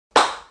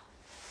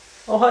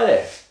Oh, hi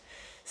there.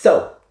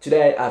 So,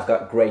 today I've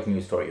got great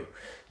news for you.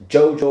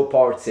 JoJo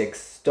Part 6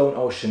 Stone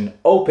Ocean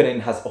opening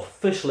has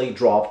officially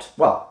dropped.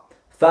 Well,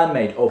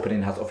 fan-made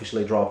opening has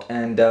officially dropped.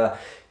 And,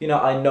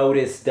 I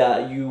noticed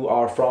that you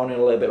are frowning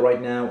a little bit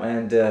right now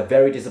and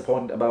very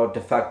disappointed about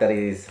the fact that it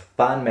is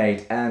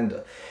fan-made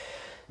and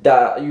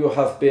that you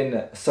have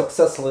been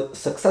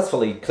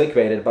successfully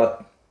clickbaited.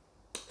 But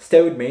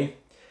stay with me.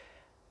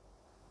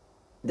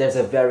 There's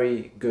a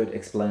very good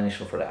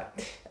explanation for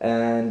that,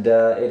 and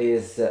it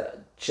is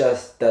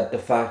just that the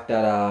fact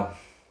that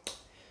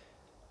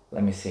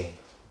let me see,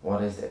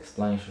 what is the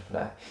explanation for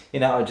that.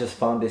 I just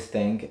found this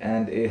thing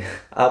and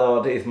I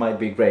thought it might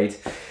be great,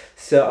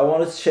 so I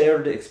wanted to share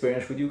the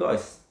experience with you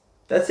guys.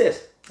 That's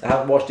it. I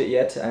haven't watched it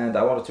yet and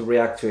I wanted to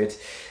react to it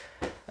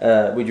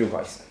with you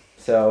guys.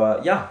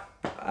 So yeah,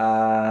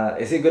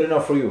 is it good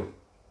enough for you?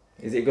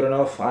 Is it good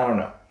enough? I don't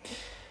know.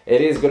 It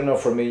is good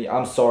enough for me.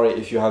 I'm sorry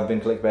if you have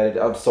been clickbaited.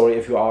 I'm sorry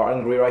if you are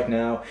angry right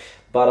now.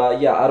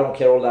 But yeah, I don't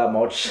care all that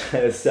much.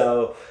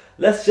 So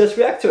let's just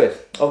react to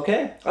it,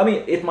 okay? I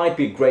mean, it might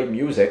be great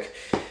music.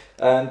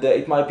 And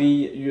it might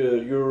be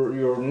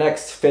your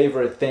next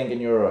favorite thing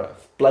in your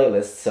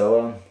playlist.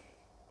 So,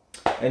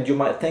 and you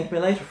might thank me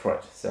later for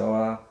it.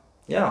 So,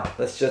 yeah,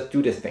 let's just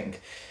do this thing.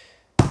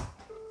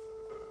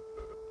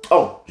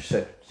 Oh,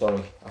 shit.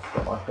 Sorry. I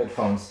forgot my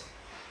headphones.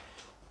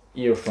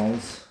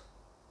 Earphones.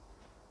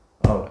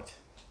 Alright.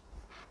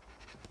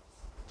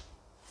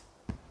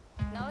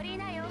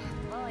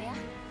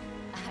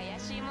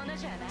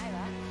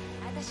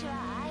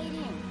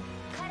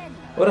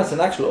 Oh, that's an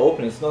actual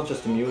opening, it's not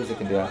just the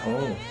music and the...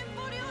 Oh.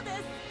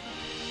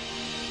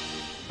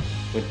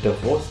 With the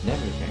voice and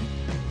everything.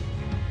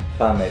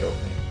 Fan-made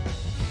opening.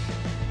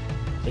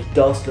 It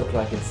does look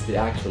like it's the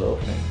actual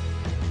opening.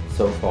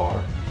 So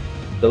far.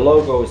 The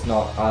logo is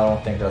not... I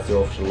don't think that's the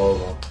official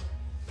logo.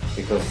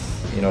 Because,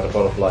 the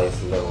butterfly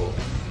is a little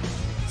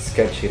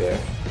sketchy there.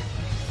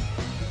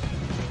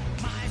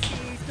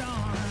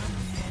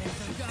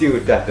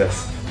 Dude, that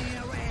does.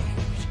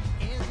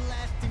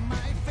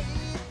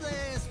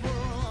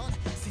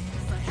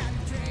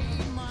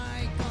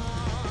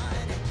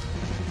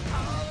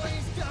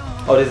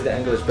 Oh, this is the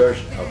English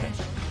version. Okay.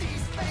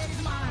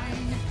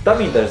 That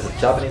means there's a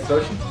Japanese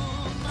version.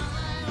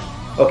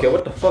 Okay,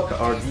 what the fuck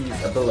are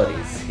these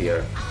abilities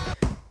here?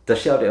 Does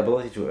she have the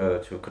ability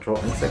to control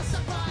insects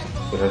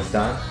with her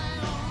stand?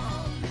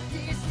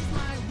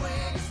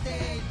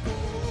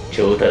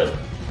 JoJo.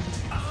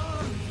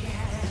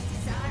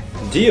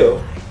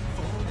 Dio?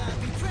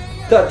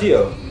 That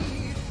Dio?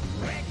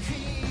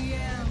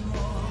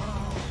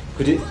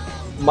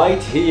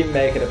 Might he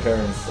make an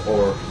appearance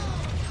or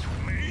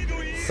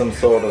some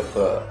sort of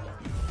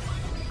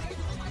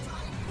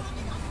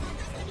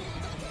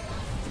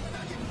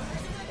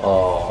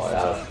oh,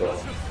 that's cool.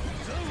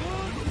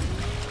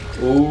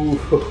 Ooh.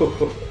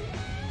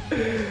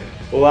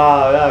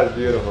 Wow, that was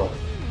beautiful.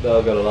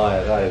 Not gonna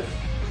lie, that is.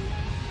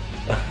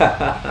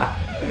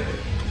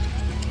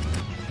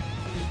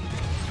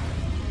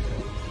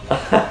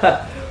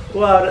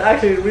 Wow, it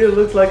actually really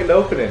looks like an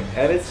opening,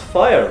 and it's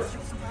fire.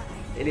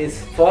 It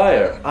is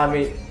fire. I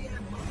mean,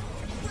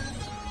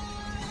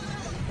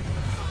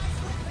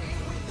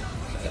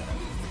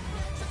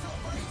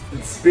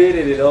 it's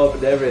speeding it up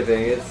and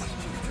everything.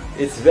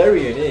 It's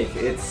very unique.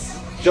 It's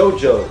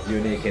JoJo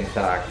unique, in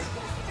fact.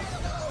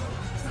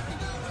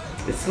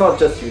 It's not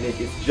just unique,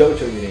 it's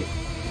JoJo unique.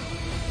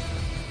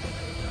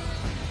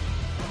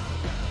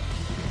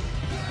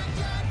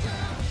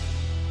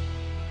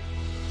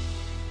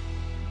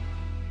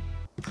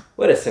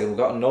 Wait a second, we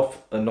got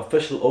an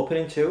official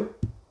opening too?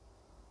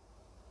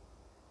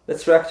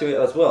 Let's react to it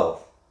as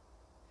well.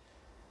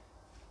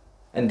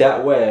 And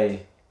that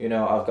way,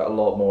 I've got a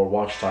lot more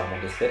watch time on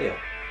this video.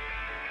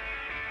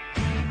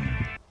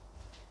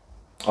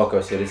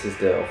 Okay, so this is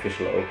the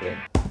official opening.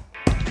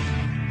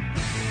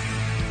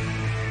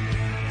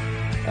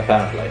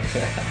 Apparently.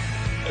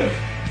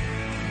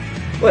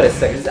 Wait a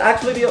second, is it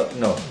actually the...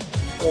 No.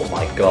 Oh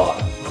my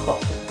god.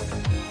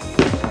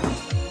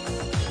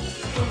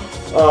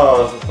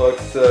 Oh, for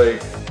fuck's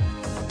sake.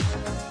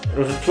 It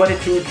was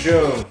 22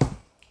 June.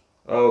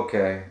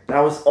 Okay.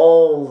 That was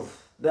old.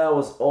 That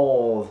was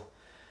old.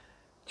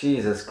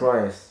 Jesus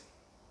Christ.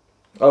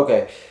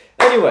 Okay.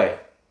 Anyway.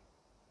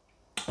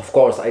 Of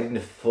course, I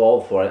didn't fall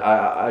for it.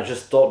 I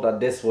just thought that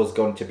this was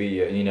going to be,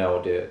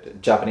 the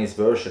Japanese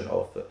version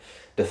of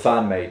the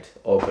fan-made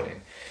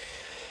opening.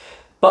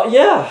 But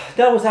yeah,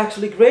 that was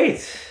actually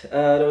great.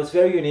 That was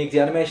very unique.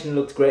 The animation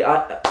looked great.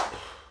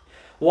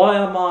 Why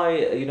am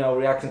I,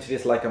 reacting to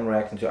this like I'm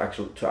reacting to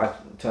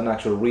an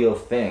actual real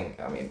thing?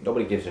 I mean,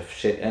 nobody gives a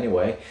shit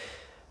anyway.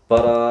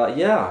 But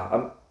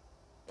yeah,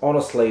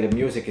 honestly, the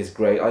music is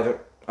great.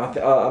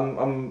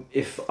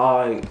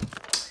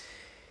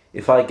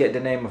 If I get the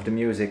name of the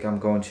music, I'm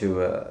going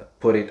to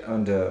put it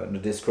under the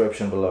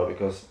description below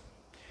because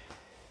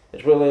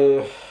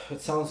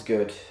it sounds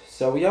good.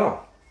 So yeah,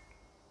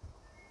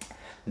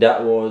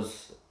 that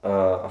was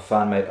a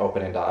fan-made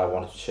opening that I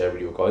wanted to share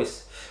with you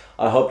guys.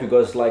 I hope you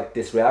guys like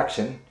this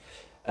reaction.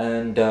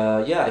 And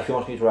yeah, if you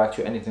want me to react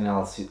to anything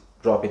else,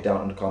 drop it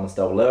down in the comments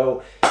down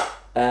below.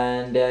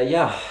 And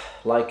yeah,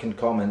 like and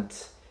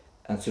comment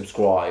and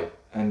subscribe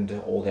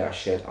and all that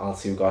shit. I'll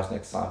see you guys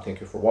next time.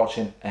 Thank you for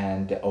watching,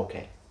 and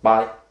okay,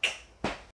 bye.